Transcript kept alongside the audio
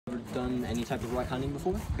done any type of rock hunting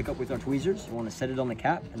before, pick up with our tweezers. You want to set it on the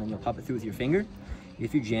cap, and then you'll pop it through with your finger.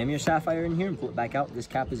 If you jam your sapphire in here and pull it back out, this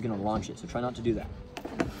cap is going to launch it, so try not to do that.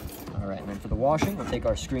 All right, and then for the washing, we'll take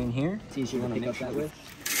our screen here. It's easier to pick up that with.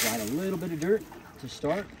 Slide a little bit of dirt to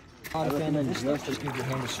start. And then just give your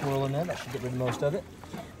hand a swirl in there. That should get rid of most of it.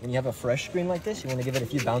 When you have a fresh screen like this, you want to give it a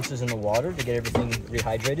few bounces in the water to get everything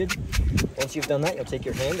rehydrated. Once you've done that, you'll take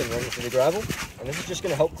your hand and run it through the gravel. And this is just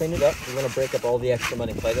going to help clean it up. We want to break up all the extra mud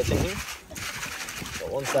and clay that's in here. So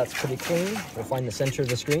once that's pretty clean, you'll find the center of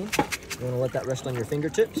the screen. You want to let that rest on your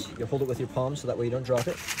fingertips. You'll hold it with your palms so that way you don't drop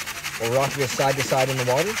it. We'll rock this side to side in the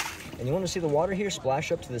water. And you want to see the water here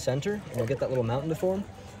splash up to the center, and you'll get that little mountain to form.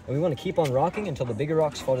 And we want to keep on rocking until the bigger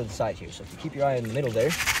rocks fall to the side here. So if you keep your eye in the middle there,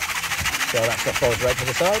 see how that stuff falls right to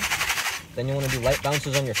the side. Then you want to do light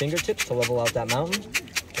bounces on your fingertips to level out that mountain.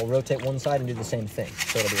 We'll rotate one side and do the same thing.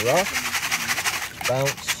 So it'll be rock,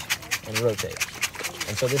 bounce, and rotate.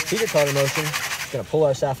 And so this teeter-totter motion is going to pull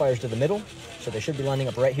our sapphires to the middle. So they should be lining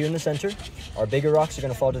up right here in the center. Our bigger rocks are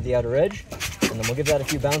going to fall to the outer edge. And then we'll give that a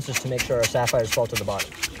few bounces to make sure our sapphires fall to the bottom.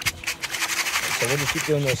 So we'll just keep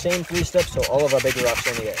doing those same 3 steps till all of our bigger rocks are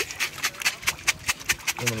on the edge.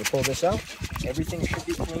 And when you pull this out, everything should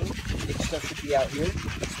be clean. Big stuff should be out here.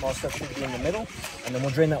 Small stuff should be in the middle. And then we'll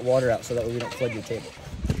drain that water out so that way we don't flood your table.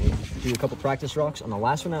 Do a couple practice rocks. On the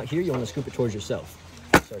last one out here, you want to scoop it towards yourself.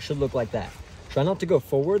 So it should look like that. Try not to go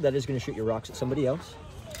forward. That is going to shoot your rocks at somebody else.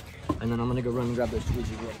 And then I'm going to go run and grab those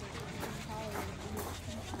tweezers real.